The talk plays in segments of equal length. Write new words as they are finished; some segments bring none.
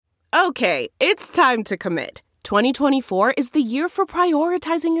Okay, it's time to commit. 2024 is the year for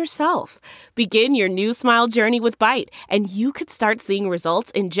prioritizing yourself. Begin your new smile journey with Byte, and you could start seeing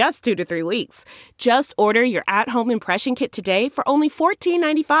results in just 2 to 3 weeks. Just order your at-home impression kit today for only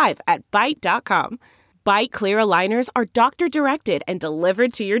 $14.95 at Byte.com. Byte Clear aligners are doctor-directed and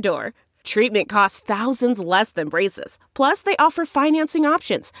delivered to your door. Treatment costs thousands less than braces. Plus, they offer financing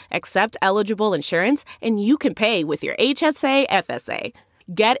options, accept eligible insurance, and you can pay with your HSA, FSA.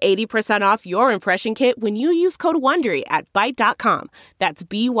 Get 80% off your impression kit when you use code WONDERY at Byte.com. That's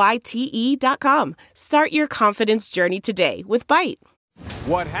BYTE.com. Start your confidence journey today with Byte.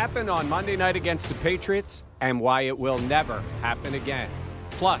 What happened on Monday night against the Patriots and why it will never happen again.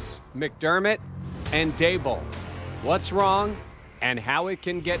 Plus, McDermott and Daboll. What's wrong and how it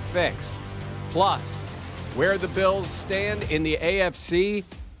can get fixed. Plus, where the Bills stand in the AFC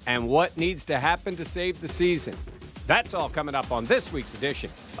and what needs to happen to save the season. That's all coming up on this week's edition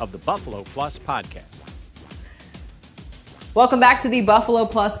of the Buffalo Plus Podcast. Welcome back to the Buffalo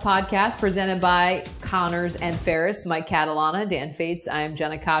Plus Podcast, presented by Connors and Ferris. Mike Catalana, Dan Fates. I am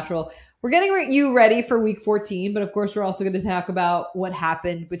Jenna Cottrell. We're getting you ready for Week 14, but of course we're also going to talk about what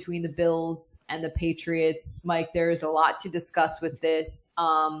happened between the Bills and the Patriots. Mike, there's a lot to discuss with this.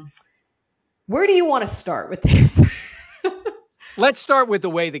 Where do you want to start with this? Let's start with the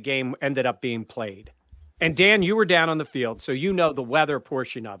way the game ended up being played. And Dan, you were down on the field, so you know the weather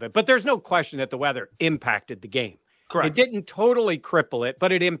portion of it. But there's no question that the weather impacted the game. Correct. It didn't totally cripple it,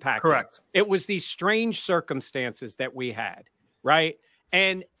 but it impacted Correct. it. It was these strange circumstances that we had, right?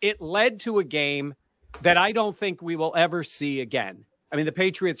 And it led to a game that I don't think we will ever see again. I mean, the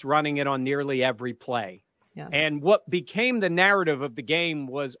Patriots running it on nearly every play. Yeah. And what became the narrative of the game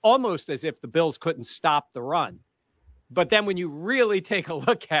was almost as if the Bills couldn't stop the run. But then when you really take a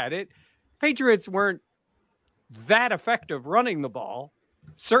look at it, Patriots weren't that effective running the ball,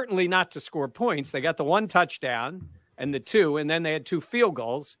 certainly not to score points. They got the 1 touchdown and the 2, and then they had 2 field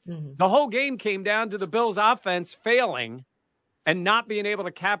goals. Mm-hmm. The whole game came down to the Bills offense failing and not being able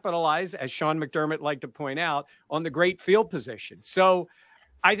to capitalize, as Sean McDermott liked to point out, on the great field position. So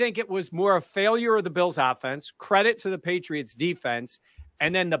I think it was more a failure of the Bills offense, credit to the Patriots defense,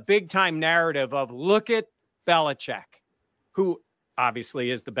 and then the big time narrative of look at Belichick, who obviously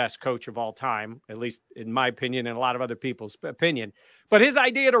is the best coach of all time, at least in my opinion and a lot of other people's opinion. But his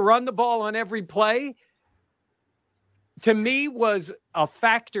idea to run the ball on every play, to me, was a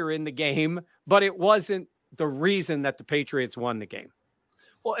factor in the game, but it wasn't the reason that the Patriots won the game.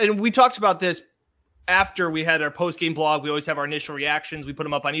 Well, and we talked about this after we had our post-game blog. We always have our initial reactions. We put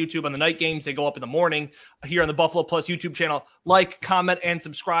them up on YouTube on the night games. They go up in the morning here on the Buffalo Plus YouTube channel. Like, comment, and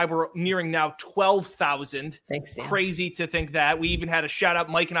subscribe. We're nearing now 12,000. Thanks, Dan. Crazy to think that. We even had a shout out.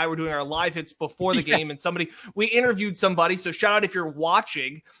 Mike and I were doing our live hits before the game, and we interviewed somebody. So shout out if you're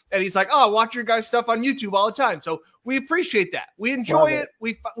watching. And he's like, "Oh, I watch your guys' stuff on YouTube all the time." So we appreciate that. We enjoy it.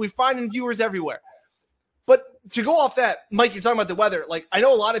 We find viewers everywhere. But to go off that, Mike, you're talking about the weather. Like, I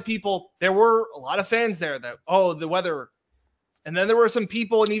know a lot of people, there were a lot of fans there that, oh, the weather. And then there were some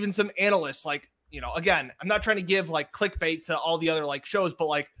people and even some analysts, like, you know, again, I'm not trying to give like clickbait to all the other like shows, but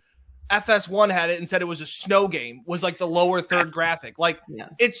like FS1 had it and said it was a snow game, was like the lower third graphic. Like,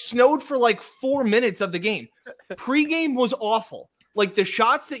 It snowed for like 4 minutes of the game. Pre-game was awful. Like the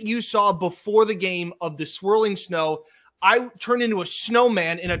shots that you saw before the game of the swirling snow, I turned into a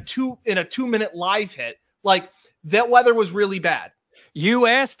snowman in a 2-minute live hit. Like, that weather was really bad. You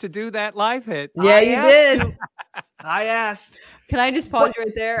asked to do that live hit. Yeah, you did. I asked. Can I just pause you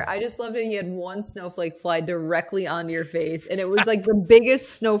right there? I just loved it. You had one snowflake fly directly onto your face, and it was like the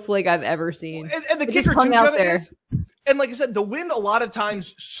biggest snowflake I've ever seen. And the kicker too out there is, and like I said, the wind a lot of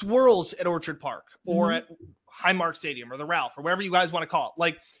times swirls at Orchard Park or at Highmark Stadium or the Ralph or wherever you guys want to call it.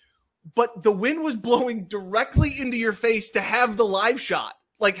 Like, but the wind was blowing directly into your face to have the live shot.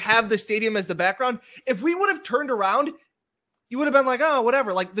 Like, have the stadium as the background. If we would have turned around, you would have been like, oh,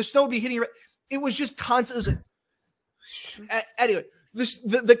 whatever. Like, the snow would be hitting you. It was just constant. Anyway,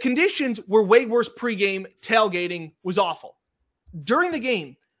 the conditions were way worse pregame. Tailgating was awful. During the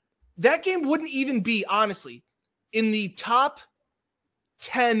game, that game wouldn't even be, honestly, in the top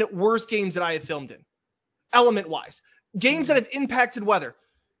 10 worst games that I have filmed in, element-wise. Games that have impacted weather.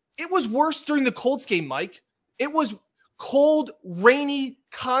 It was worse during the Colts game, Mike. It was cold, rainy,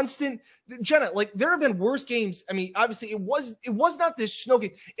 constant. Jenna, like, there have been worse games. I mean, obviously it was not this snow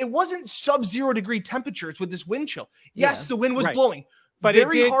game. It wasn't sub-0 degree temperatures with this wind chill. Yes, the wind was blowing, but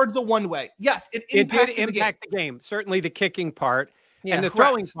very hard the one way. Yes, it did impact the game. Certainly the kicking part and the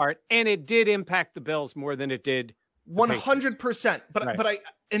throwing part, and it did impact the Bills more than it did 100%. But I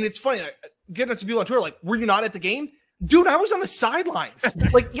and it's funny, getting to people on Twitter, like, were you not at the game? Dude, I was on the sidelines.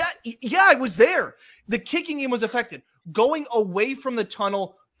 Like, yeah, I was there. The kicking game was affected. Going away from the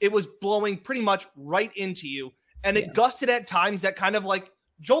tunnel, it was blowing pretty much right into you. And it gusted at times that kind of like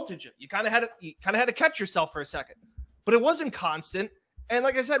jolted you. You kind of had to catch yourself for a second. But it wasn't constant. And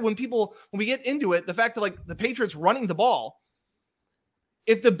like I said, when we get into it, the fact that like the Patriots running the ball,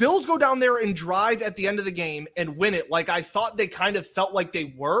 if the Bills go down there and drive at the end of the game and win it, like I thought they kind of felt like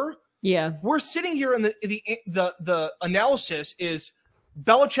they were, we're sitting here and the analysis is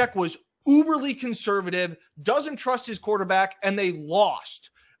Belichick was uberly conservative, doesn't trust his quarterback, and they lost.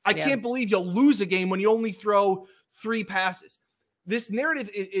 I can't believe you'll lose a game when you only throw 3 passes. This narrative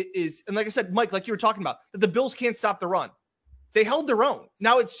is, and like I said, Mike, like you were talking about, that the Bills can't stop the run. They held their own.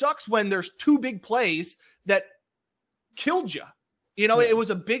 Now it sucks when there's 2 big plays that killed you. You know, it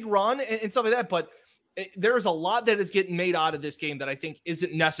was a big run and stuff like that, but there's a lot that is getting made out of this game that I think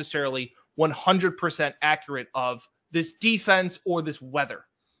isn't necessarily 100% accurate of this defense or this weather.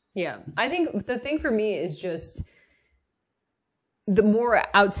 Yeah. I think the thing for me is just the more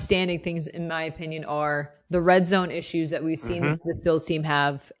outstanding things, in my opinion, are the red zone issues that we've seen this Bills team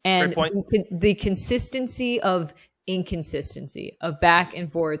have, and the consistency of inconsistency of back and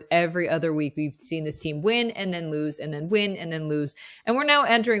forth every other week. We've seen this team win and then lose and then win and then lose. And we're now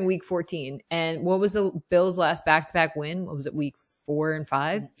entering week 14. And what was the Bills' last back-to-back win? What was it, week 4 and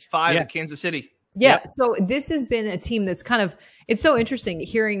 5? 5 at Kansas City. Yeah. Yep. So this has been a team that's kind of, it's so interesting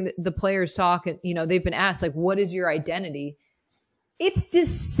hearing the players talk. And, you know, they've been asked, like, what is your identity? It's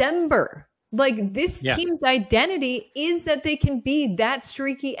December. Like, this team's identity is that they can be that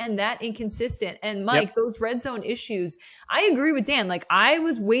streaky and that inconsistent. And Mike, those red zone issues, I agree with Dan. Like, I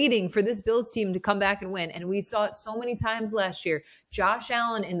was waiting for this Bills team to come back and win. And we saw it so many times last year. Josh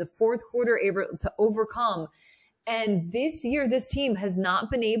Allen in the 4th quarter able to overcome. And this year, this team has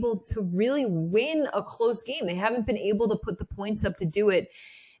not been able to really win a close game. They haven't been able to put the points up to do it.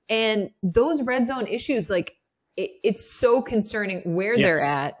 And those red zone issues, like, it's so concerning where they're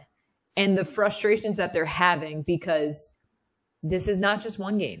at. And the frustrations that they're having, because this is not just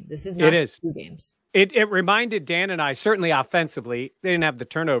one game. This is not just 2 games. It reminded Dan and I, certainly offensively, they didn't have the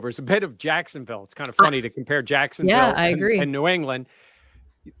turnovers, a bit of Jacksonville. It's kind of funny to compare Jacksonville and New England.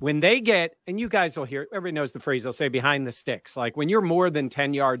 When they get, and you guys will hear, everybody knows the phrase, they'll say behind the sticks. Like when you're more than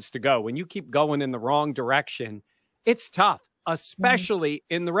 10 yards to go, when you keep going in the wrong direction, it's tough, especially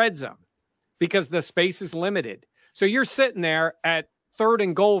in the red zone, because the space is limited. So you're sitting there at 3rd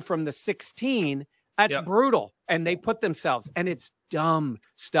and goal from the 16, that's brutal. And they put themselves, and it's dumb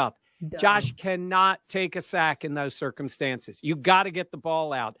stuff. Josh cannot take a sack in those circumstances. You got to get the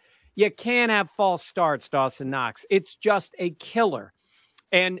ball out. You can't have false starts, Dawson Knox. It's just a killer.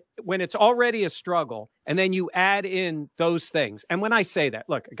 And when it's already a struggle, and then you add in those things. And when I say that,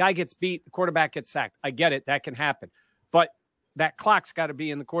 look, a guy gets beat, the quarterback gets sacked. I get it. That can happen. But that clock's got to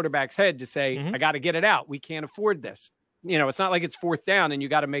be in the quarterback's head to say, I got to get it out. We can't afford this. You know, it's not like it's 4th down and you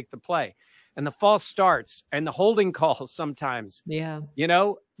got to make the play. And the false starts and the holding calls sometimes, you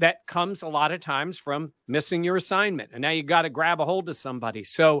know, that comes a lot of times from missing your assignment. And now you got to grab a hold of somebody.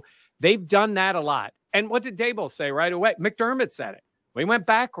 So they've done that a lot. And what did Daboll say right away? McDermott said it. We went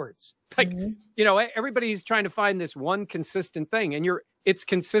backwards. Like, you know, everybody's trying to find this one consistent thing, and it's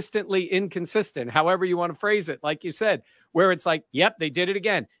consistently inconsistent, however you want to phrase it. Like you said, where it's like, yep, they did it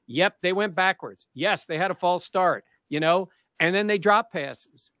again. Yep, they went backwards. Yes, they had a false start. You know, and then they drop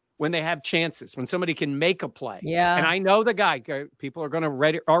passes when they have chances, when somebody can make a play. Yeah. And I know the guy, people are going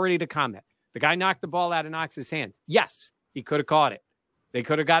to already to comment. The guy knocked the ball out of Knox's hands. Yes, he could have caught it. They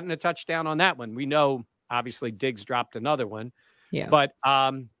could have gotten a touchdown on that one. We know, obviously, Diggs dropped another one. Yeah. But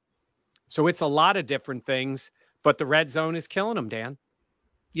so it's a lot of different things, but the red zone is killing them, Dan.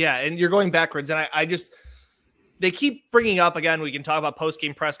 Yeah. And you're going backwards. And I just, they keep bringing up, again, we can talk about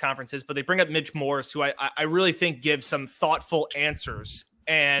post-game press conferences, but they bring up Mitch Morse, who I really think gives some thoughtful answers.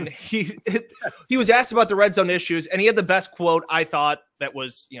 And he was asked about the red zone issues, and he had the best quote, I thought, that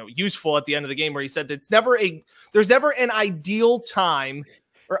was, you know, useful at the end of the game, where he said there's never an ideal time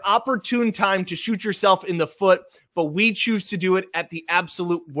or opportune time to shoot yourself in the foot, but we choose to do it at the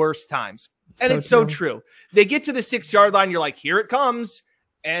absolute worst times. And it's so true. They get to the 6-yard line, you're like, here it comes,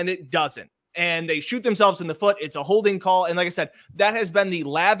 and it doesn't. And they shoot themselves in the foot. It's a holding call. And like I said, that has been the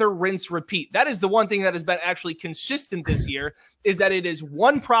lather, rinse, repeat. That is the one thing that has been actually consistent this year, is that it is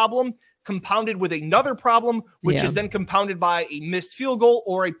one problem compounded with another problem, which is then compounded by a missed field goal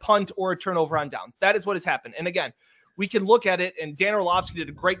or a punt or a turnover on downs. That is what has happened. And again, we can look at it, and Dan Orlovsky did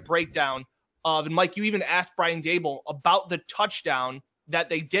a great breakdown of, and Mike, you even asked Brian Daboll about the touchdown that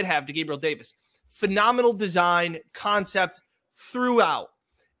they did have to Gabriel Davis. Phenomenal design, concept throughout.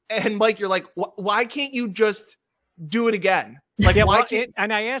 And Mike, you're like, why can't you just do it again? Like, yeah, why well, can't...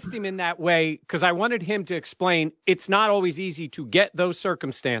 and I asked him in that way because I wanted him to explain it's not always easy to get those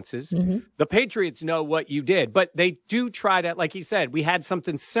circumstances. Mm-hmm. The Patriots know what you did, but they do try to, like he said, we had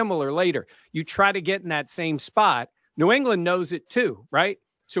something similar later. You try to get in that same spot. New England knows it too, right?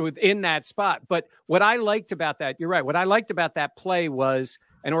 So within that spot. But what I liked about that, you're right. What I liked about that play was,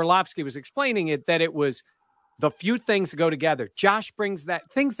 and Orlovsky was explaining it, that it was the few things go together. Josh brings that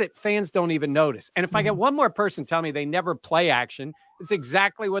things that fans don't even notice. And if I get one more person tell me they never play action, it's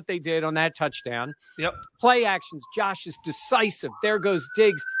exactly what they did on that touchdown. Yep. Play actions. Josh is decisive. There goes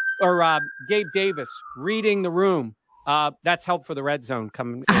Diggs or Gabe Davis reading the room. That's help for the red zone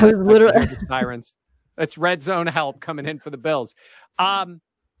coming. I was literally sirens. That's red zone help coming in for the Bills.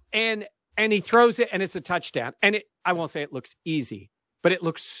 And he throws it and it's a touchdown. And I won't say it looks easy, but it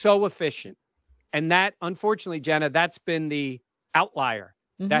looks so efficient. And that, unfortunately, Jenna, that's been the outlier.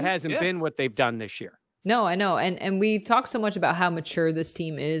 Mm-hmm. That hasn't been what they've done this year. No, I know. And we talk so much about how mature this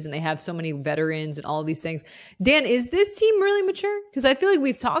team is, and they have so many veterans and all of these things. Dan, is this team really mature? Because I feel like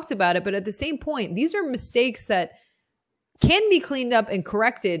we've talked about it, but at the same point, these are mistakes that can be cleaned up and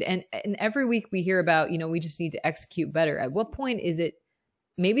corrected. And every week we hear about, we just need to execute better. At what point is it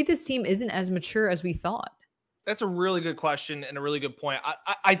maybe this team isn't as mature as we thought? That's a really good question and a really good point.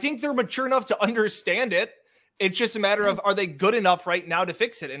 I think they're mature enough to understand it. It's just a matter of, are they good enough right now to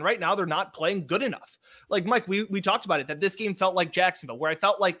fix it? And right now they're not playing good enough. Like, Mike, we talked about it, that this game felt like Jacksonville, where I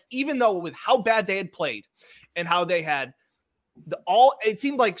felt like even though with how bad they had played and how they had it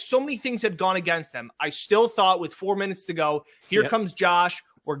seemed like so many things had gone against them. I still thought with 4 minutes to go, here comes Josh.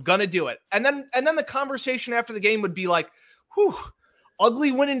 We're going to do it. And then the conversation after the game would be like, whew,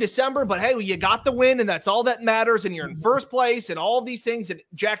 ugly win in December, but hey, you got the win and that's all that matters. And you're in first place and all of these things in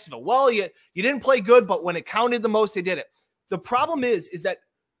Jacksonville. Well, you didn't play good, but when it counted the most, they did it. The problem is that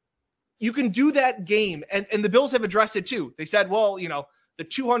you can do that game. And the Bills have addressed it too. They said, well, the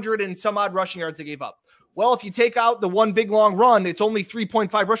 200 and some odd rushing yards they gave up. Well, if you take out the one big long run, it's only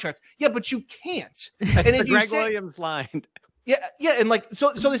 3.5 rushing yards. Yeah, but you can't. And if Greg Williams line. Yeah. And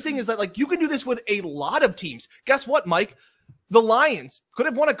so this thing is that you can do this with a lot of teams. Guess what, Mike? The Lions could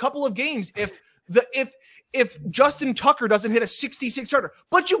have won a couple of games if Justin Tucker doesn't hit a 66-yarder,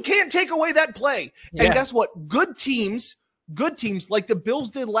 but you can't take away that play. Yeah. And guess what? Good teams like the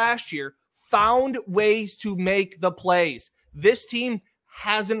Bills did last year found ways to make the plays. This team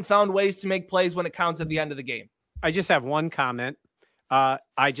hasn't found ways to make plays when it counts at the end of the game. I just have one comment.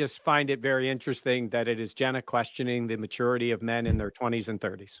 I just find it very interesting that it is Jenna questioning the maturity of men in their 20s and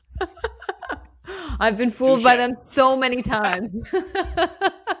 30s. I've been fooled by them so many times.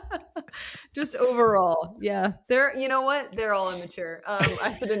 Just overall. Yeah. You know what? They're all immature.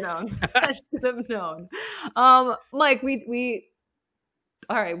 I should have known. I should have known. Mike,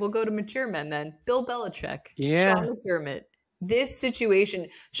 all right, we'll go to mature men then. Bill Belichick. Yeah. Sean McDermott. This situation,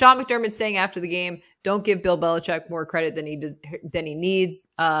 Sean McDermott saying after the game, don't give Bill Belichick more credit than he needs.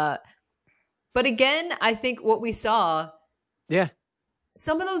 But again, I think what we saw. Yeah.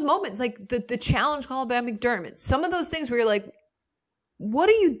 Some of those moments, like the challenge call by McDermott, some of those things where you're like, what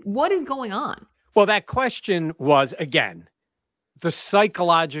is going on? Well, that question was, again, the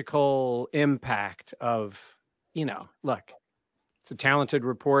psychological impact of, look, it's a talented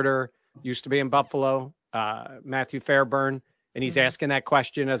reporter, used to be in Buffalo, Matthew Fairburn, and he's asking that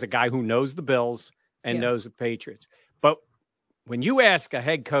question as a guy who knows the Bills and knows the Patriots. But when you ask a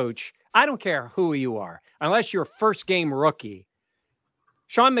head coach, I don't care who you are, unless you're a first game rookie,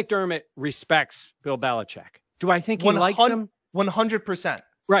 Sean McDermott respects Bill Belichick. Do I think he likes him? 100%.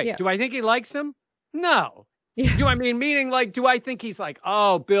 Right. Yeah. Do I think he likes him? No. Yeah. Do I think he's like,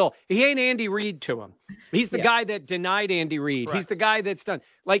 oh, Bill, he ain't Andy Reid to him. He's the guy that denied Andy Reid. Correct. He's the guy that's done.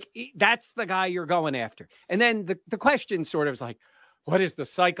 That's the guy you're going after. And then the question sort of is like, what is the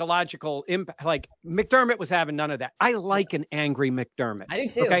psychological impact? Like, McDermott was having none of that. I like an angry McDermott. I do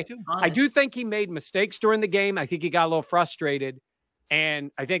too. Okay? I do think he made mistakes during the game. I think he got a little frustrated.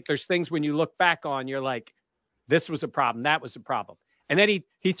 And I think there's things when you look back on, you're like, this was a problem. That was a problem. And then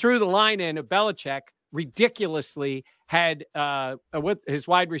he threw the line in of Belichick, ridiculously had with his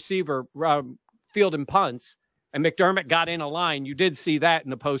wide receiver fielding punts, and McDermott got in a line. You did see that in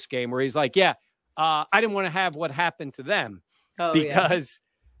the post game where he's like, I didn't want to have what happened to them because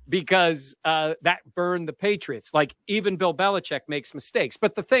that burned the Patriots. Like, even Bill Belichick makes mistakes.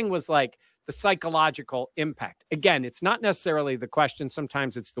 But the thing was like, the psychological impact. Again, it's not necessarily the question.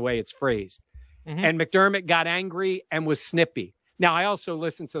 Sometimes it's the way it's phrased. Mm-hmm. And McDermott got angry and was snippy. Now, I also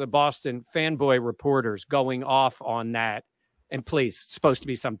listened to the Boston fanboy reporters going off on that. And please, it's supposed to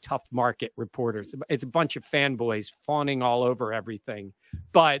be some tough market reporters. It's a bunch of fanboys fawning all over everything.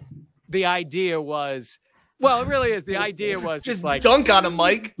 But the idea was Well, it really is. The idea was Just like dunk on him,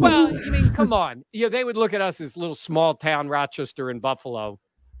 Mike. Well, I mean, come on. They would look at us as little small town Rochester and Buffalo,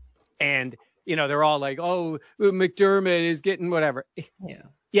 and they're all like, "Oh, McDermott is getting whatever." Yeah.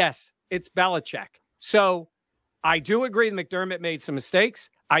 Yes, it's Belichick. So I do agree that McDermott made some mistakes.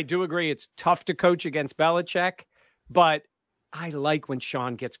 I do agree it's tough to coach against Belichick, but I like when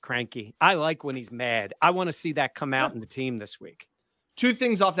Sean gets cranky. I like when he's mad. I want to see that come out in the team this week. Two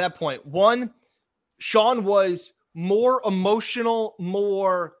things off that point. One, Sean was more emotional,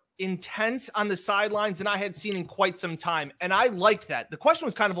 more intense on the sidelines than I had seen in quite some time. And I liked that. The question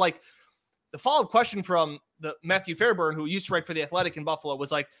was kind of like the follow-up question from the Matthew Fairburn, who used to write for The Athletic in Buffalo,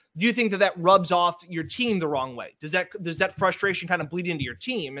 was like, do you think that rubs off your team the wrong way? Does that frustration kind of bleed into your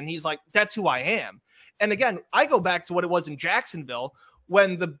team? And he's like, that's who I am. And again, I go back to what it was in Jacksonville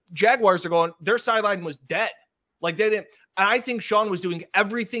when the Jaguars are going, their sideline was dead. Like they didn't. And I think Sean was doing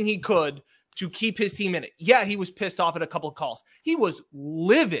everything he could to keep his team in it. Yeah, he was pissed off at a couple of calls. He was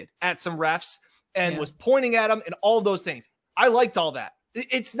livid at some refs and was pointing at them and all those things. I liked all that.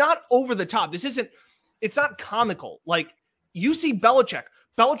 It's not over the top. It's not comical. Like you see Belichick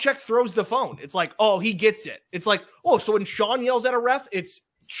throws the phone. It's like, oh, he gets it. It's like, oh, so when Sean yells at a ref, it's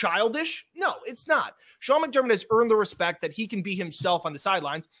childish? No, it's not. Sean McDermott has earned the respect that he can be himself on the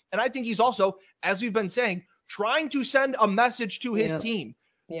sidelines. And I think he's also, as we've been saying, trying to send a message to his team.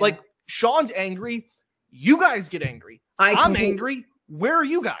 Yeah. Like Sean's angry. You guys get angry. I'm angry. Where are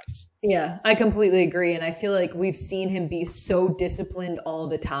you guys? Yeah, I completely agree. And I feel like we've seen him be so disciplined all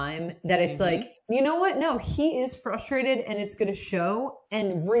the time that it's like, you know what? No, he is frustrated and it's going to show,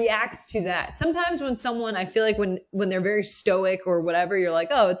 and react to that. Sometimes when someone, I feel like when they're very stoic or whatever, you're like,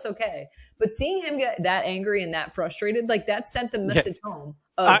 oh, it's okay. But seeing him get that angry and that frustrated, like that sent the message home.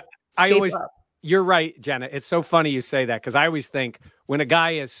 You're right, Jenna. It's so funny you say that because I always think when a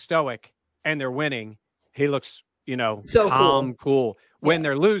guy is stoic and they're winning, he looks, so calm, cool. When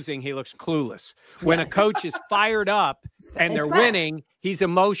they're losing, he looks clueless. When a coach is fired up and they're winning, he's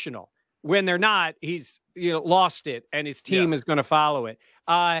emotional. When they're not, he's lost it and his team is going to follow it.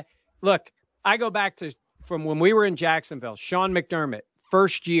 Look, I go back to from when we were in Jacksonville, Sean McDermott,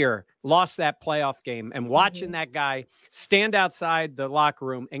 first year, lost that playoff game, and watching that guy stand outside the locker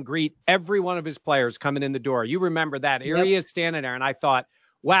room and greet every one of his players coming in the door. You remember that. Here he is standing there, and I thought,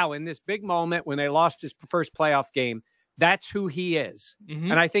 wow, in this big moment when they lost his first playoff game, that's who he is.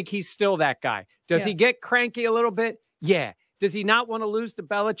 And I think he's still that guy. Does he get cranky a little bit? Yeah. Does he not want to lose to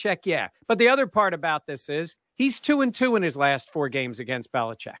Belichick? Yeah. But the other part about this is he's 2-2 in his last 4 games against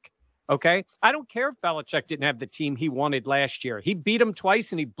Belichick. Okay? I don't care if Belichick didn't have the team he wanted last year. He beat him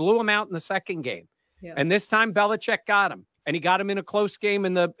twice and he blew him out in the second game. Yeah. And this time Belichick got him. And he got him in a close game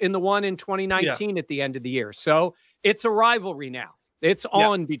in the one in 2019 at the end of the year. So it's a rivalry now. It's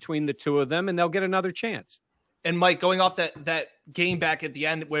on between the two of them, and they'll get another chance. And Mike, going off that game back at the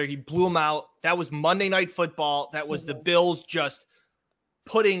end where he blew him out, that was Monday Night Football. That was the Bills just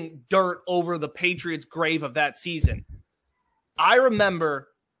putting dirt over the Patriots' grave of that season. I remember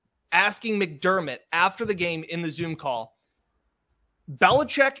asking McDermott after the game in the Zoom call,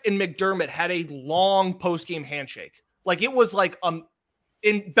 Belichick and McDermott had a long post-game handshake. Like it was like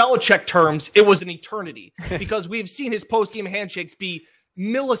in Belichick terms, it was an eternity because we've seen his post-game handshakes be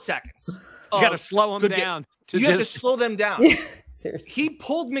milliseconds. You got to slow them down. You have to slow them down. Seriously. He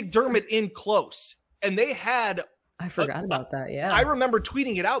pulled McDermott in close, and they had... I forgot about that, yeah. I remember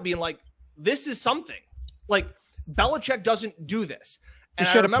tweeting it out, being like, this is something. Like, Belichick doesn't do this. And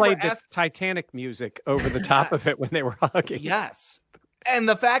he should have played the Titanic music over the top of it when they were hugging. Yes. And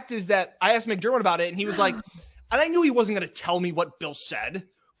the fact is that I asked McDermott about it, and he was like... And I knew he wasn't going to tell me what Bill said,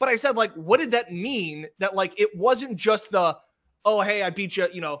 but I said, like, what did that mean? That, like, it wasn't just the, oh, hey, I beat you,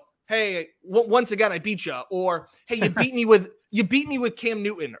 hey, once again, I beat you, or hey, you beat me with Cam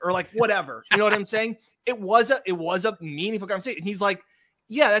Newton, or like whatever. You know what I'm saying? It was a meaningful conversation. And he's like,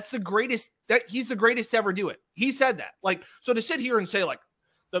 yeah, that's the greatest. He's the greatest to ever do it. He said that. Like, so to sit here and say like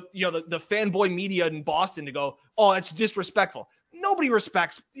the fanboy media in Boston to go, oh, that's disrespectful. Nobody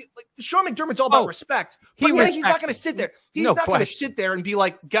respects. Like, Sean McDermott's all about respect. But he's not going to sit there. He's not going to sit there and be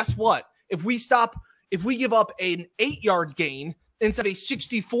like, guess what? If we give up an 8-yard gain instead of a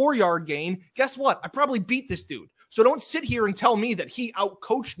 64-yard gain, guess what? I probably beat this dude. So don't sit here and tell me that he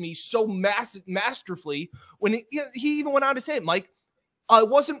outcoached me so masterfully when he even went on to say it, Mike. It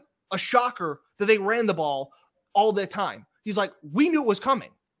wasn't a shocker that they ran the ball all the time. He's like, we knew it was coming.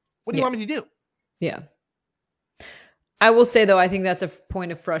 What do you want me to do? Yeah. I will say, though, I think that's a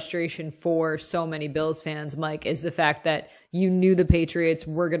point of frustration for so many Bills fans, Mike, is the fact that you knew the Patriots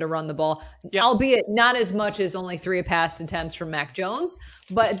were going to run the ball, albeit not as much as only 3 pass attempts from Mac Jones.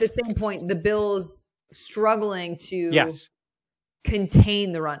 But at the same point, the Bills struggling to Yes.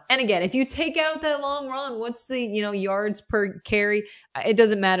 contain the run. And again, if you take out that long run, what's the, yards per carry? It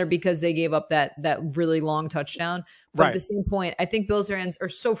doesn't matter because they gave up that really long touchdown. But at the same point, I think Bills fans are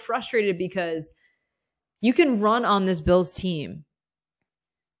so frustrated because you can run on this Bills team.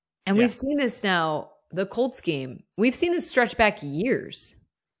 And we've seen this now, the Colts game. We've seen this stretch back years.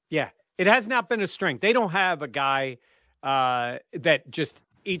 Yeah. It has not been a strength. They don't have a guy that just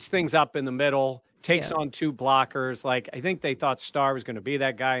eats things up in the middle, takes on two blockers. Like, I think they thought Starr was going to be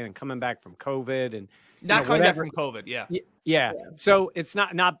that guy and coming back from COVID and not coming back from COVID. Yeah. So it's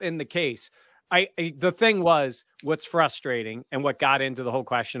not been the case. The thing was, what's frustrating and what got into the whole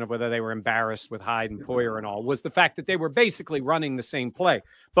question of whether they were embarrassed with Hyde and Poyer and all was the fact that they were basically running the same play.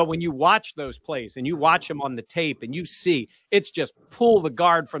 But when you watch those plays and you watch them on the tape and you see it's just pull the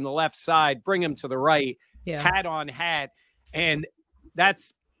guard from the left side, bring him to the right, hat on hat. And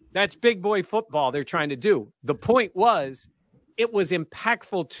that's big boy football they're trying to do. The point was, it was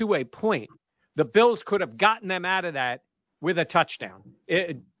impactful to a point. The Bills could have gotten them out of that with a touchdown.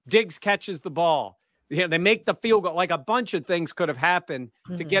 Diggs catches the ball. They make the field goal. Like, a bunch of things could have happened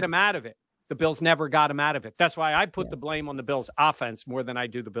to get him out of it. The Bills never got him out of it. That's why I put the blame on the Bills offense more than I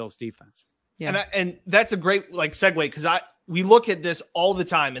do the Bills defense. Yeah. And that's a great segue, because we look at this all the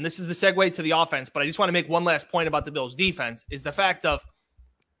time, and this is the segue to the offense. But I just want to make one last point about the Bills defense, is the fact of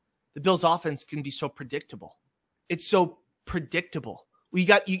the Bills offense can be so predictable. It's so predictable.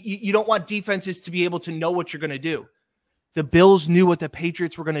 You don't want defenses to be able to know what you're going to do. The Bills knew what the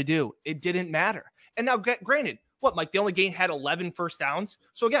Patriots were going to do. It didn't matter. And now, granted, Mike, they only had 11 first downs.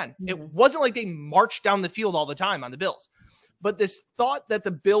 So again, it wasn't like they marched down the field all the time on the Bills. But this thought that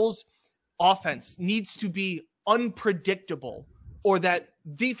the Bills offense needs to be unpredictable, or that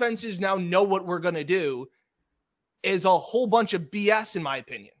defenses now know what we're going to do, is a whole bunch of BS, in my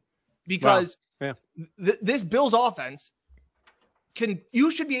opinion. Because this Bills offense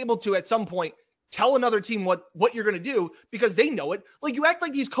you should be able to, at some point, tell another team what you're going to do, because they know it. Like, you act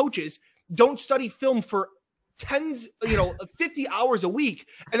like these coaches don't study film for 50 hours a week,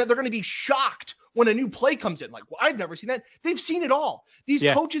 and that they're going to be shocked when a new play comes in. Like, well, I've never seen that. They've seen it all. These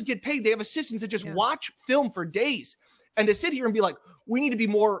coaches get paid. They have assistants that just watch film for days. And to sit here and be like, we need to be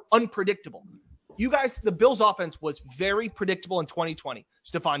more unpredictable. You guys, the Bills offense was very predictable in 2020.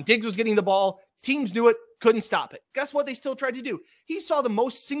 Stephon Diggs was getting the ball. Teams knew it, couldn't stop it. Guess what they still tried to do? He saw the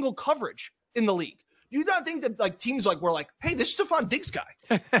most single coverage in the league. Do you not think that teams were like, hey, this Stephon Diggs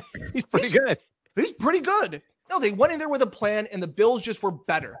guy, he's pretty good. He's pretty good. No, they went in there with a plan, and the Bills just were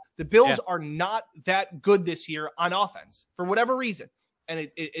better. The Bills are not that good this year on offense for whatever reason. And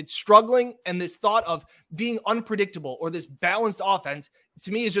it's struggling. And this thought of being unpredictable, or this balanced offense,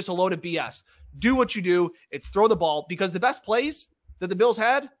 to me, is just a load of BS. Do what you do. It's throw the ball, because the best plays that the Bills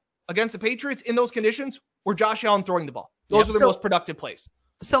had against the Patriots in those conditions were Josh Allen throwing the ball. Those were the most productive plays.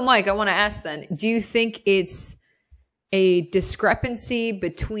 So, Mike, I want to ask then, do you think it's a discrepancy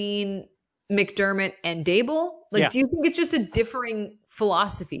between McDermott and Daboll? Do you think it's just a differing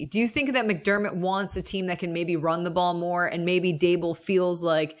philosophy? Do you think that McDermott wants a team that can maybe run the ball more, and maybe Daboll feels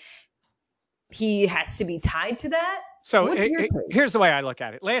like he has to be tied to that? So here's the way I look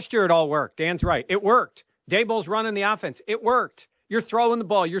at it. Last year, it all worked. Dan's right. It worked. Daboll's running the offense. It worked. You're throwing the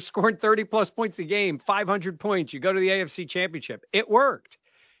ball. You're scoring 30-plus points a game, 500 points. You go to the AFC Championship. It worked.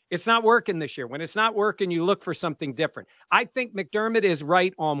 It's not working this year. When it's not working, you look for something different. I think McDermott is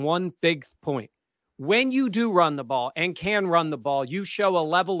right on one big point. When you do run the ball and can run the ball, you show a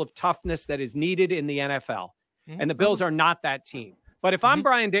level of toughness that is needed in the NFL. And the Bills are not that team. But if I'm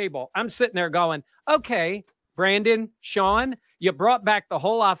Brian Daboll, I'm sitting there going, okay, Brandon, Sean, you brought back the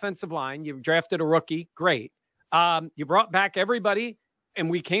whole offensive line. You've drafted a rookie. Great. You brought back everybody, and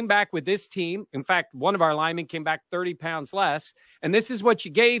we came back with this team. In fact, one of our linemen came back 30 pounds less, and this is what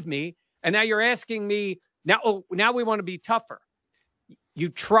you gave me. And now you're asking me, now we want to be tougher. You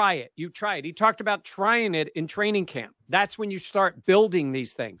try it. You try it. He talked about trying it in training camp. That's when you start building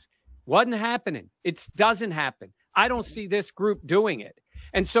these things. Wasn't happening. It doesn't happen. I don't see this group doing it.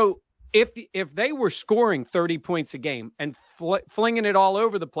 And so if they were scoring 30 points a game and flinging it all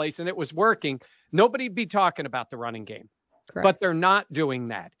over the place and it was working, nobody'd be talking about the running game. Correct. But they're not doing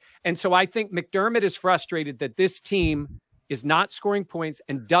that. And so I think McDermott is frustrated that this team is not scoring points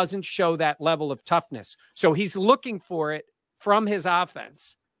and doesn't show that level of toughness. So he's looking for it from his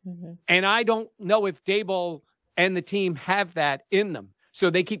offense. And I don't know if Daboll and the team have that in them. So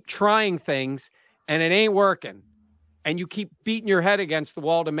they keep trying things and it ain't working. And you keep beating your head against the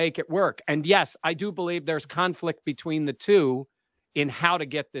wall to make it work. And yes, I do believe there's conflict between the two in how to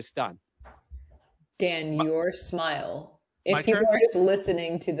get this done. Dan, your smile If people are just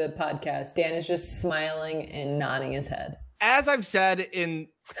listening to the podcast, Dan is just smiling and nodding his head. As I've said in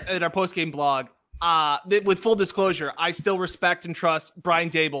our post-game blog, with full disclosure, I still respect and trust Brian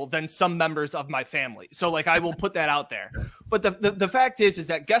Daboll than some members of my family. So I will put that out there. But the fact is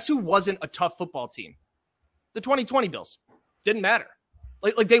that guess who wasn't a tough football team? The 2020 Bills. Didn't matter.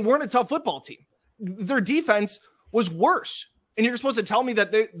 Like they weren't a tough football team. Their defense was worse. And you're supposed to tell me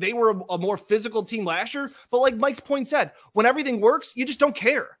that they were a more physical team last year. But like Mike's point said, when everything works, you just don't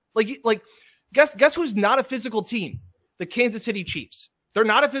care. Guess who's not a physical team? The Kansas City Chiefs. They're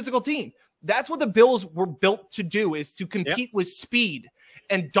not a physical team. That's what the Bills were built to do, is to compete with speed.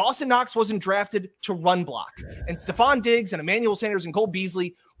 And Dawson Knox wasn't drafted to run block. And Stephon Diggs and Emmanuel Sanders and Cole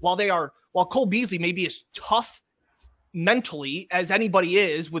Beasley, while Cole Beasley may be as tough mentally as anybody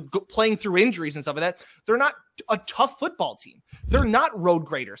is with playing through injuries and stuff like that, they're not a tough football team. They're not road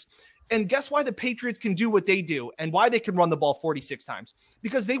graders. And guess why the Patriots can do what they do and why they can run the ball 46 times?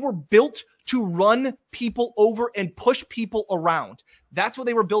 Because they were built to run people over and push people around. That's what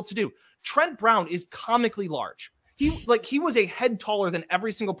they were built to do. Trent Brown is comically large. He was a head taller than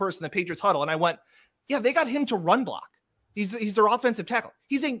every single person in the Patriots huddle. And I went, yeah, they got him to run block. He's their offensive tackle.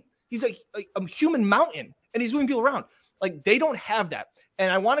 He's a human mountain, and he's moving people around. Like, they don't have that.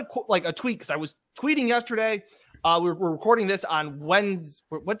 And I want to quote a tweet, because I was tweeting yesterday. We're recording this on Wednesday.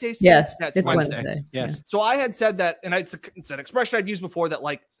 What day is it? Yes, that's Wednesday. Yes. So I had said that, and it's an expression I've used before, that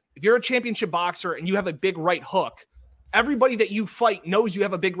if you're a championship boxer and you have a big right hook, everybody that you fight knows you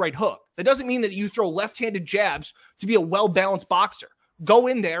have a big right hook. That doesn't mean that you throw left-handed jabs to be a well-balanced boxer. Go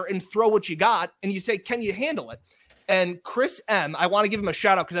in there and throw what you got, and you say, can you handle it? And Chris M., I want to give him a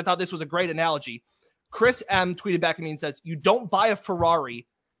shout-out because I thought this was a great analogy. Chris M. tweeted back at me and says, you don't buy a Ferrari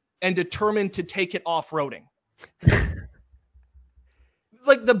and determine to take it off-roading.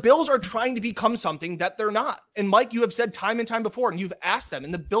 The Bills are trying to become something that they're not. And Mike, you have said time and time before, and you've asked them,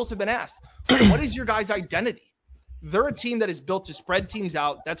 and the Bills have been asked, what is your guys' identity? They're a team that is built to spread teams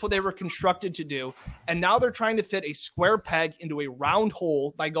out. That's what they were constructed to do. And now they're trying to fit a square peg into a round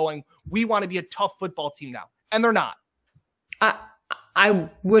hole by going, we want to be a tough football team now. And they're not. I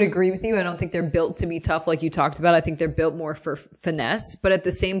would agree with you. I don't think they're built to be tough like you talked about. I think they're built more for finesse. But at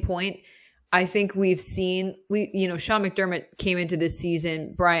the same point, I think we've seen, Sean McDermott came into this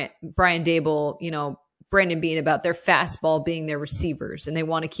season, Brian Daboll, Brandon Beane, about their fastball being their receivers, and they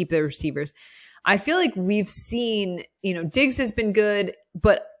want to keep their receivers. I feel like we've seen, Diggs has been good,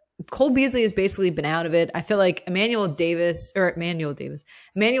 but Cole Beasley has basically been out of it. I feel like Emmanuel Sanders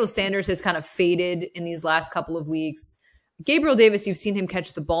has kind of faded in these last couple of weeks. Gabriel Davis, you've seen him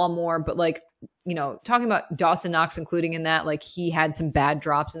catch the ball more, but talking about Dawson Knox including in that, he had some bad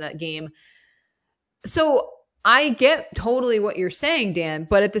drops in that game. So I get totally what you're saying, Dan,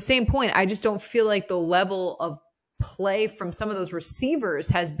 but at the same point, I just don't feel like the level of play from some of those receivers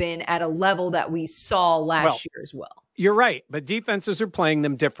has been at a level that we saw last year as well. You're right, but defenses are playing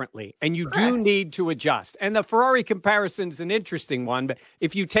them differently, and you do need to adjust. And the Ferrari comparison is an interesting one, but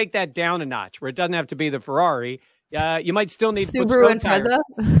if you take that down a notch, where it doesn't have to be the Ferrari, you might still need Subaru and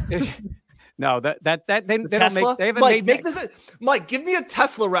Pezza. No, they don't Tesla? make. Mike, give me a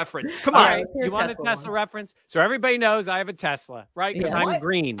Tesla reference. Come on. on. Right, you want a Tesla reference? So everybody knows I have a Tesla, right? Because I'm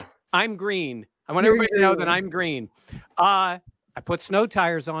green. I'm green. I want everybody to know that I'm green. I put snow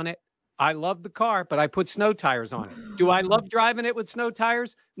tires on it. I love the car, but I put snow tires on it. Do I love driving it with snow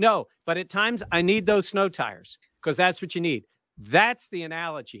tires? No, but at times I need those snow tires because that's what you need. That's the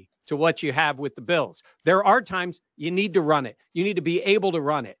analogy to what you have with the Bills. There are times you need to run it. You need to be able to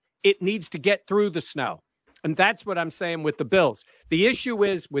run it. It needs to get through the snow. And that's what I'm saying with the Bills. The issue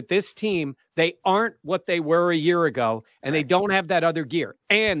is with this team, they aren't what they were a year ago, and they don't have that other gear.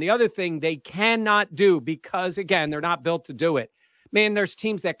 And the other thing they cannot do, because, again, they're not built to do it. Man, there's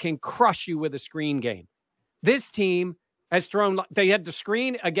teams that can crush you with a screen game. This team has thrown – they had the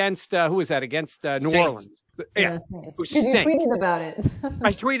screen against who was that? Against New Orleans. Yeah. Because you tweeted about it.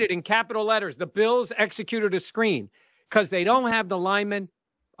 I tweeted in capital letters, the Bills executed a screen because they don't have the linemen.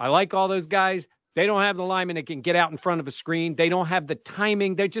 I like all those guys. They don't have the linemen that can get out in front of a screen. They don't have the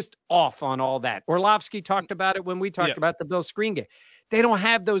timing. They're just off on all that. Orlovsky talked about it when we talked about the Bills screen game. They don't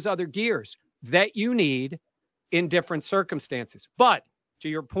have those other gears that you need in different circumstances. But to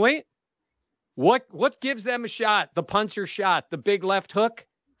your point, what gives them a shot, the puncher shot, the big left hook,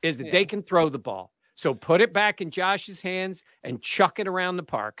 is that they can throw the ball. So put it back in Josh's hands and chuck it around the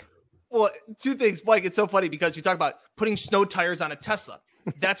park. Well, two things, Mike. It's so funny because you talk about putting snow tires on a Tesla.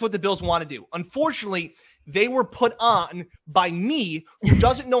 That's what the Bills want to do. Unfortunately, they were put on by me, who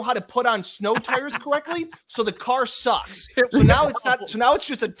doesn't know how to put on snow tires correctly, so the car sucks. So now it's not. So now it's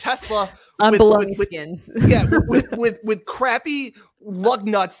just a Tesla on baloney skins. Yeah, with crappy lug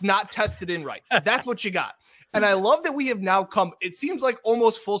nuts not tested in right. That's what you got. And I love that we have now come, it seems like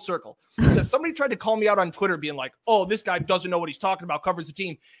almost full circle. Because somebody tried to call me out on Twitter being like, oh, this guy doesn't know what he's talking about, covers the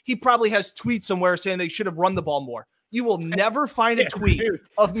team. He probably has tweets somewhere saying they should have run the ball more. You will never find a tweet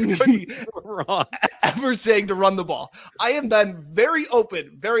of me ever saying to run the ball. I am then very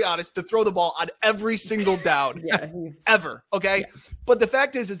open, very honest to throw the ball on every single down ever. Okay. Yeah. But the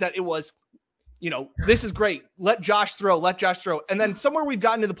fact is that it was, this is great. Let Josh throw. And then somewhere we've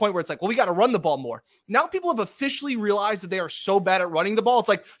gotten to the point where it's like, well, we got to run the ball more. Now people have officially realized that they are so bad at running the ball. It's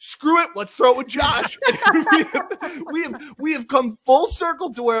like, screw it. Let's throw it with Josh. we have come full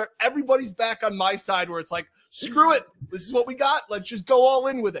circle to where everybody's back on my side, where it's like, screw it. This is what we got. Let's just go all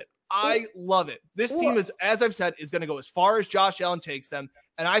in with it. I love it. This team is, as I've said, is going to go as far as Josh Allen takes them.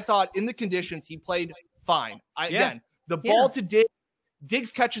 And I thought in the conditions, he played fine. Again, the ball to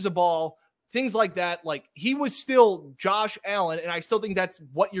Diggs catches a ball, things like that. Like, he was still Josh Allen, and I still think that's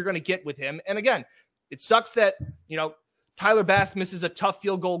what you're going to get with him. And again, it sucks that, Tyler Bass misses a tough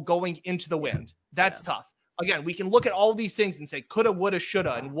field goal going into the wind. That's tough. Again, we can look at all these things and say coulda, woulda,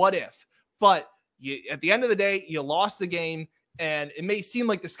 shoulda, and what if. But at the end of the day, you lost the game, and it may seem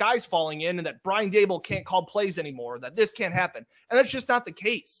like the sky's falling in and that Brian Daboll can't call plays anymore, that this can't happen. And that's just not the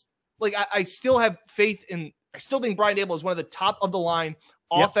case. Like, I still have faith in – I still think Brian Daboll is one of the top of the line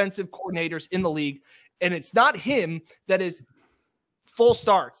offensive coordinators in the league. And it's not him that is full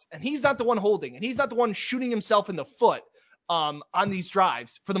starts. And he's not the one holding. And he's not the one shooting himself in the foot on these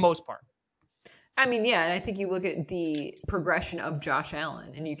drives for the most part. I mean, yeah, and I think you look at the progression of Josh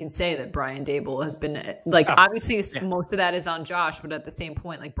Allen, and you can say that Brian Daboll has been, obviously most of that is on Josh, but at the same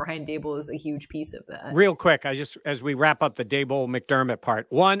point, Brian Daboll is a huge piece of that. Real quick, as we wrap up the Daboll-McDermott part,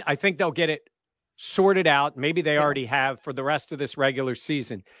 one, I think they'll get it sorted out. Maybe they already have for the rest of this regular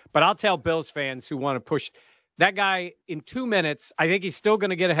season. But I'll tell Bills fans who want to push that guy in 2 minutes, I think he's still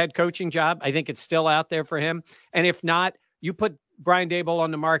going to get a head coaching job. I think it's still out there for him. And if not, you put Brian Daboll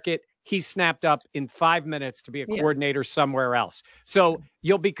on the market, he's snapped up in 5 minutes to be a coordinator somewhere else. So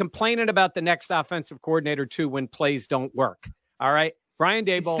you'll be complaining about the next offensive coordinator too when plays don't work. All right. Brian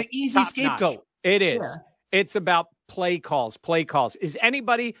Daboll. It's the easy scapegoat. Notch. It is. Yeah. It's about play calls. Is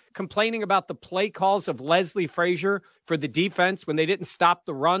anybody complaining about the play calls of Leslie Frazier for the defense when they didn't stop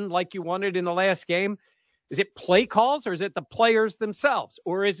the run like you wanted in the last game? Is it play calls, or is it the players themselves,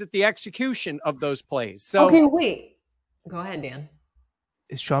 or is it the execution of those plays? So okay, wait. Go ahead, Dan.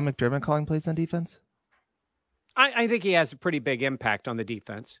 Is Sean McDermott calling plays on defense? I think he has a pretty big impact on the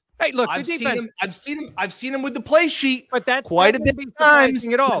defense. Hey, look, I've seen him with the play sheet, but that's quite a bit of times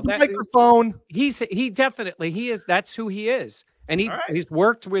at all. That microphone. He is. That's who he is, and he's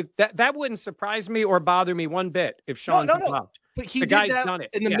worked with that. That wouldn't surprise me or bother me one bit if Sean's involved. But he did that done it.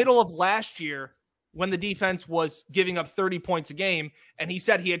 In the middle of last year when the defense was giving up 30 points a game, and he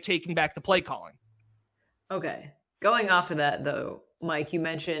said he had taken back the play calling. Okay, going off of that though, Mike, you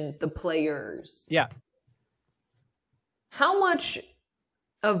mentioned the players. Yeah. How much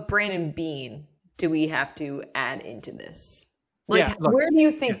of Brandon Beane do we have to add into this? Where do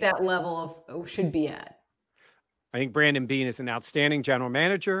you think that level of should be at? I think Brandon Beane is an outstanding general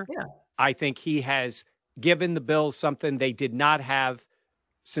manager. Yeah. I think he has given the Bills something they did not have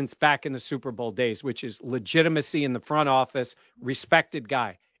since back in the Super Bowl days, which is legitimacy in the front office, respected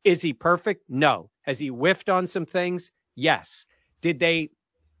guy. Is he perfect? No. Has he whiffed on some things? Yes. Did they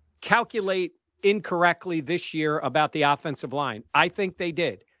calculate incorrectly this year about the offensive line? I think they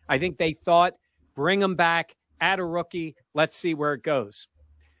did. I think they thought, bring him back, add a rookie, let's see where it goes.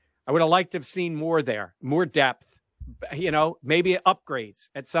 I would have liked to have seen more there, more depth, maybe upgrades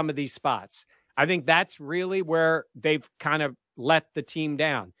at some of these spots. I think that's really where they've kind of let the team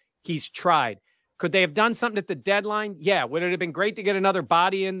down. He's tried. Could they have done something at the deadline? Yeah. Would it have been great to get another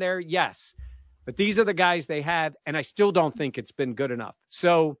body in there? Yes. But these are the guys they have, and I still don't think it's been good enough.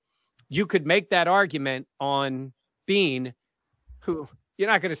 So you could make that argument on Beane, who you're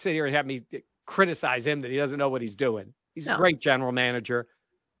not going to sit here and have me criticize him that he doesn't know what he's doing. He's a great general manager.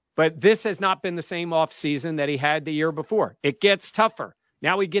 But this has not been the same offseason that he had the year before. It gets tougher.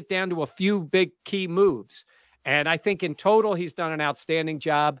 Now we get down to a few big key moves. And I think in total, he's done an outstanding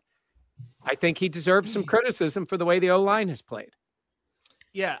job. I think he deserves some criticism for the way the O-line has played.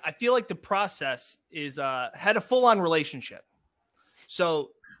 Yeah, I feel like the process is had a full-on relationship.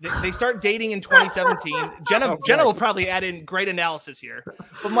 So they start dating in 2017. Jenna will probably add in great analysis here.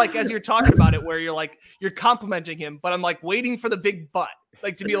 But Mike, as you're talking about it, where you're complimenting him, but I'm waiting for the big but,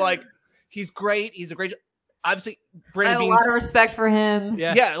 to be he's great. He's a great. obviously I Brandon have a Beane's, lot of respect for him.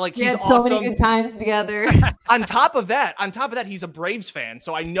 yeah, like We he's had so awesome. many good times together. On top of that, he's a Braves fan,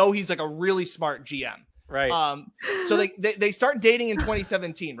 so I know he's like a really smart GM. Right. So they start dating in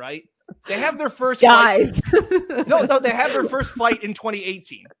 2017, right? They have their first Guys. fight. No, they have their first fight in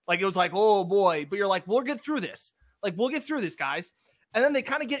 2018. Like it was like, oh boy, but you're like, we'll get through this. Like we'll get through this, guys. And then they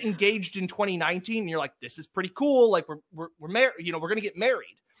kind of get engaged in 2019, and you're like, this is pretty cool. Like we're married, we're gonna get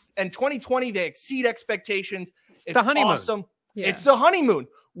married. And 2020, they exceed expectations. It's the honeymoon. Awesome. Yeah. It's the honeymoon.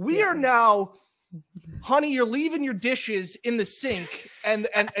 We are now, honey, you're leaving your dishes in the sink and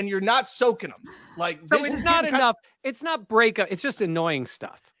you're not soaking them. Like So this it's is not getting enough. It's not breakup. It's just annoying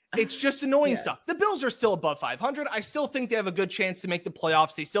stuff. It's just annoying stuff. The Bills are still above 500. I still think they have a good chance to make the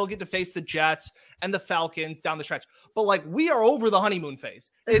playoffs. They still get to face the Jets and the Falcons down the stretch. But like we are over the honeymoon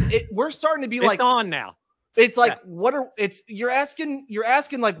phase. We're starting to be like It's on now. It's like you're asking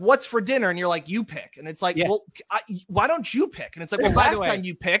like what's for dinner, and you're like you pick, and it's like well why don't you pick? And it's like well by the last way, time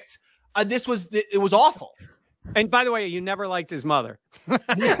you picked it was awful. And by the way, you never liked his mother.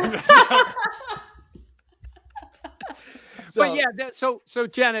 But yeah, so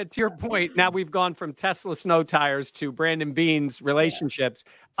Jenna, to your point, now we've gone from Tesla snow tires to Brandon Beane's relationships.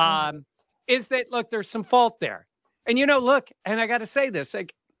 Is that look? There's some fault there, and look, and I got to say this,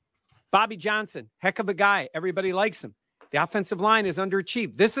 like Bobby Johnson, heck of a guy, everybody likes him. The offensive line is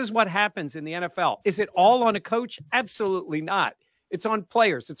underachieved. This is what happens in the NFL. Is it all on a coach? Absolutely not. It's on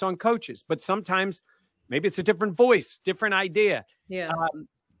players. It's on coaches. But sometimes maybe it's a different voice, different idea. Yeah.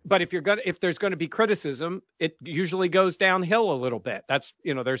 But if there's going to be criticism, it usually goes downhill a little bit. That's,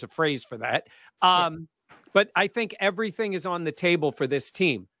 there's a phrase for that. But I think everything is on the table for this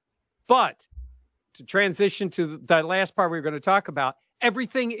team. But to transition to the last part we were going to talk about,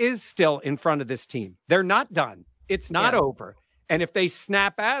 everything is still in front of this team. They're not done. It's not over. And if they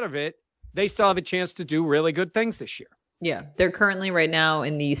snap out of it, they still have a chance to do really good things this year. Yeah. They're currently right now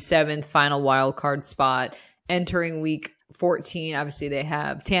in the 7th final wild card spot, entering week 14. Obviously, they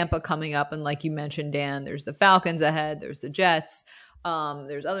have Tampa coming up. And like you mentioned, Dan, there's the Falcons ahead. There's the Jets.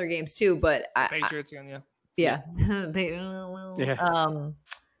 There's other games too. But Patriots again, yeah.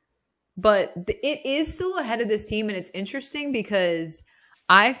 But it is still ahead of this team. And it's interesting because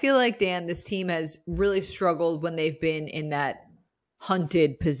I feel like, Dan, this team has really struggled when they've been in that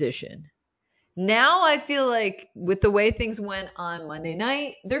hunted position. Now I feel like with the way things went on Monday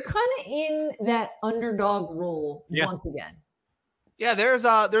night, they're kind of in that underdog role once again. Yeah,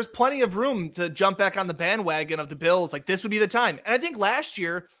 there's plenty of room to jump back on the bandwagon of the Bills. Like this would be the time. And I think last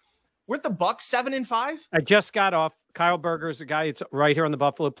year, weren't the Bucs 7-5? I just got off. Kyle Berger's a guy it's right here on the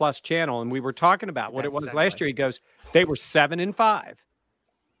Buffalo Plus channel, and we were talking about what it was last year. He goes, they were 7-5,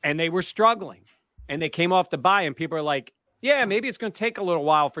 and they were struggling, and they came off the bye, and people are like, yeah, maybe it's going to take a little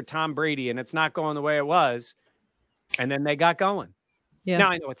while for Tom Brady, and it's not going the way it was. And then they got going. Yeah. Now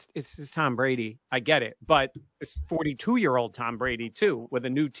I know it's Tom Brady. I get it. But it's 42-year-old Tom Brady, too, with a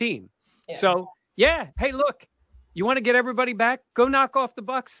new team. Yeah. So, yeah, hey, look, you want to get everybody back? Go knock off the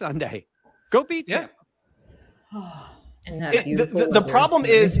Bucs Sunday. Go beat them. And the problem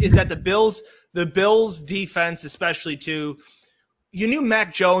is that the Bills defense, especially too, you knew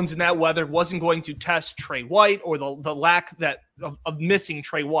Mac Jones in that weather wasn't going to test Trey White or the lack of missing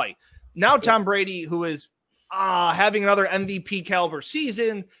Trey White. Now Tom Brady, who is having another MVP caliber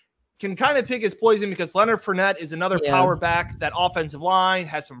season, can kind of pick his poison because Leonard Fournette is another power back. That offensive line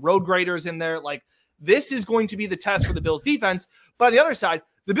has some road graders in there. Like this is going to be the test for the Bills defense. But on the other side,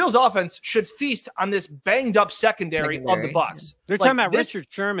 the Bills offense should feast on this banged up secondary of the Bucs. They're talking about Richard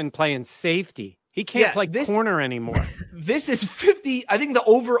Sherman playing safety. He can't play corner anymore. This is 50. I think the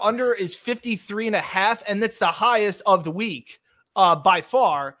over-under is 53.5, and that's the highest of the week by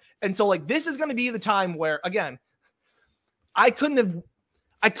far. And so, like, this is going to be the time where, again, I couldn't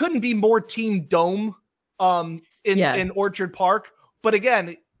be more Team Dome in Orchard Park. But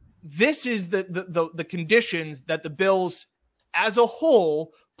again, this is the conditions that the Bills as a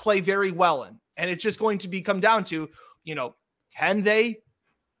whole play very well in. And it's just going to come down to, can they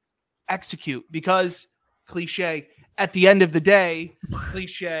execute? Because cliche, at the end of the day,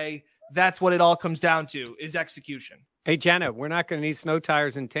 that's what it all comes down to is execution. Hey, Jenna, we're not going to need snow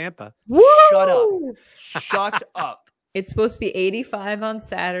tires in Tampa. Woo! Shut up. It's supposed to be 85 on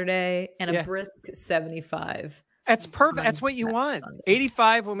Saturday and a brisk 75. That's perfect. That's what you want. Sunday.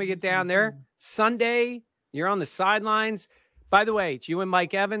 85 when we get down there. Sunday, you're on the sidelines. By the way, it's you and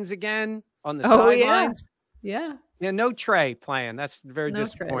Mike Evans again on the sidelines. Yeah. Yeah, no Trey playing. That's very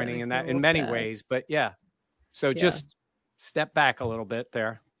disappointing in many ways. But yeah, so just step back a little bit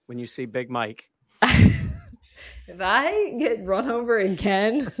there when you see Big Mike. If I get run over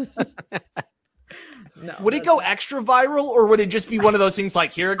again, No. Would it go extra viral, or would it just be one of those things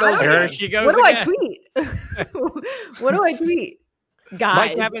like, here it goes? There she goes. What do again. I tweet? What do I tweet?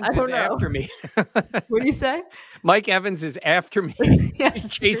 Guys, Mike Evans I don't is know. after me. What do you say? Mike Evans is after me. Yeah,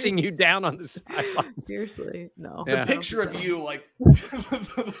 He's chasing you down on the sideline. Seriously, no. Yeah. The picture of you, like.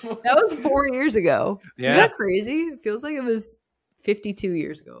 That was 4 years ago. Yeah. Is that crazy? It feels like it was 52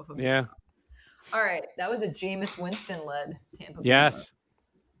 years ago. Yeah. All right. That was a Jameis Winston led Tampa Bay Yes. Bucks.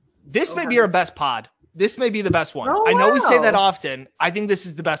 This may be our best pod. This may be the best one. Oh, I know we say wow. that often. I think this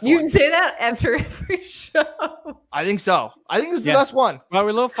is the best You one. say that after every show. I think so. I think this is Yeah. the best one. Well, we're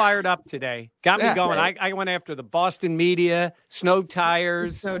a little fired up today. Got me Yeah. going. Right. I went after the Boston media, snow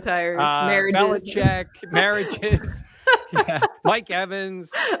tires, No tires, marriages. Belichick, marriages, yeah. Mike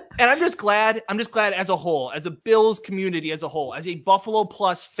Evans. And I'm just glad as a whole, as a Bills community as a whole, as a Buffalo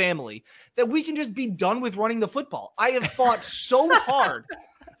Plus family, that we can just be done with running the football. I have fought so hard.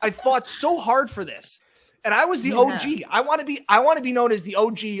 I fought so hard for this. And I was the OG. I want to be known as the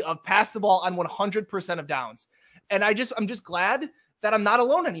OG of pass the ball on 100% of downs. And I'm just glad that I'm not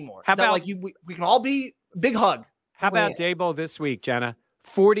alone anymore. How that, about- like we can all be big hug. How about Dabo this week, Jenna?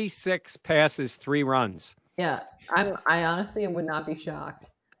 46 passes, 3 runs. Yeah, I honestly would not be shocked.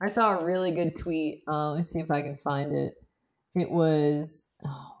 I saw a really good tweet. Let's see if I can find it. It was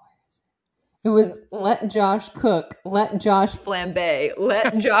let Josh cook, let Josh flambe,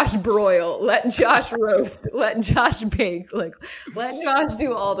 let Josh broil, let Josh roast, let Josh bake. Like, let Josh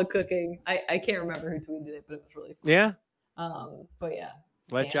do all the cooking. I can't remember who tweeted it, but it was really fun. Yeah. But yeah.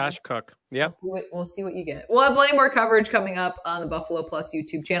 Let Yeah. Josh cook. Yep. We'll see what you get. We'll have plenty more coverage coming up on the Buffalo Plus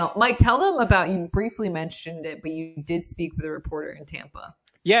YouTube channel. Mike, tell them about, you briefly mentioned it, but you did speak with a reporter in Tampa.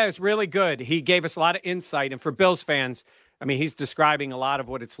 Yeah, it was really good. He gave us a lot of insight. And for Bills fans, I mean, he's describing a lot of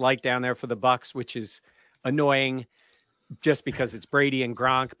what it's like down there for the Bucs, which is annoying just because it's Brady and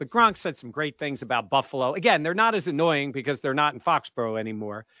Gronk. But Gronk said some great things about Buffalo. Again, they're not as annoying because they're not in Foxborough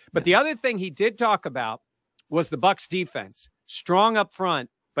anymore. But the other thing he did talk about was the Bucs defense. Strong up front,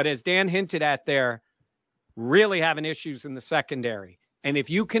 but as Dan hinted at there, really having issues in the secondary. And if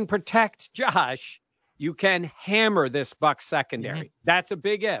you can protect Josh, you can hammer this Bucs secondary. Mm-hmm. That's a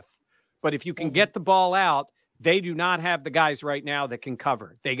big if. But if you can get the ball out, they do not have the guys right now that can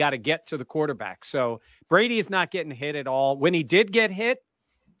cover. They got to get to the quarterback. So Brady is not getting hit at all. When he did get hit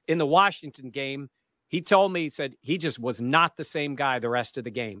in the Washington game, he told me, he said he just was not the same guy the rest of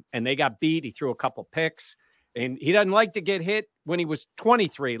the game. And they got beat. He threw a couple picks. And he doesn't like to get hit when he was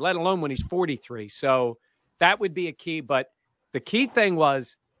 23, let alone when he's 43. So that would be a key. But the key thing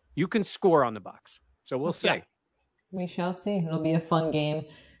was you can score on the Bucs. So we'll see. Yeah. We shall see. It'll be a fun game.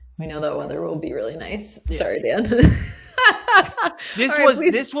 We know that weather will be really nice. Yeah. Sorry, Dan. This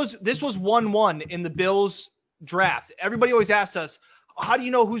was 1-1 in the Bills draft. Everybody always asks us, how do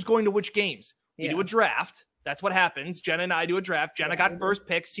you know who's going to which games? We do a draft. That's what happens. Jenna and I do a draft. Jenna got first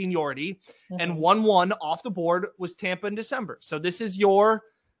pick, seniority, and 1-1 off the board was Tampa in December. So this is your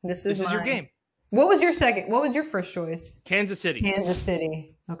game. What was your second? What was your first choice? Kansas City. Kansas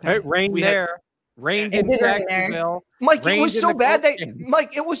City. Okay. It rained there. Rained in Jacksonville. Mike, it was so bad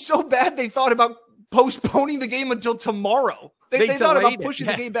they thought about postponing the game until tomorrow. They thought about pushing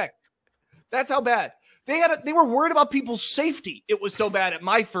the game back. That's how bad. They were worried about people's safety. It was so bad at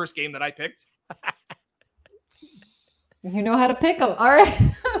my first game that I picked. You know how to pick them. All right.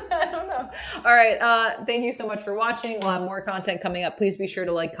 I don't know. All right. Thank you so much for watching. We'll have more content coming up. Please be sure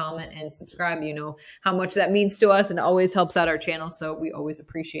to like, comment, and subscribe. You know how much that means to us and always helps out our channel. So we always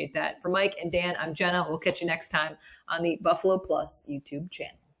appreciate that. For Mike and Dan, I'm Jenna. We'll catch you next time on the Buffalo Plus YouTube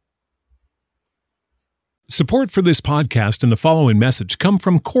channel. Support for this podcast and the following message come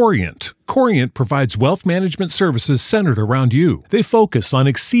from Corient. Corient provides wealth management services centered around you. They focus on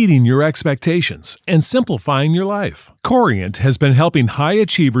exceeding your expectations and simplifying your life. Corient has been helping high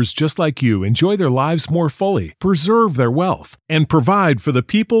achievers just like you enjoy their lives more fully, preserve their wealth, and provide for the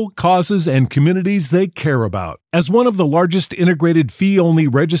people, causes, and communities they care about. As one of the largest integrated fee-only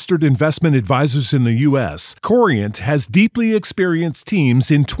registered investment advisors in the U.S., Corient has deeply experienced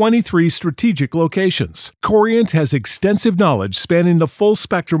teams in 23 strategic locations. Corient has extensive knowledge spanning the full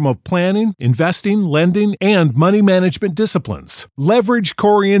spectrum of planning, investing, lending, and money management disciplines. Leverage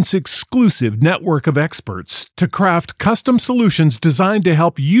Corient's exclusive network of experts to craft custom solutions designed to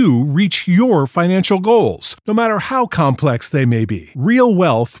help you reach your financial goals, no matter how complex they may be. Real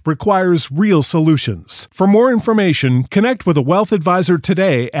wealth requires real solutions. For more information, connect with a wealth advisor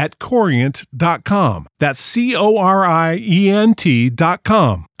today at Corient.com. That's Corient.com.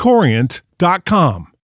 Corient.com.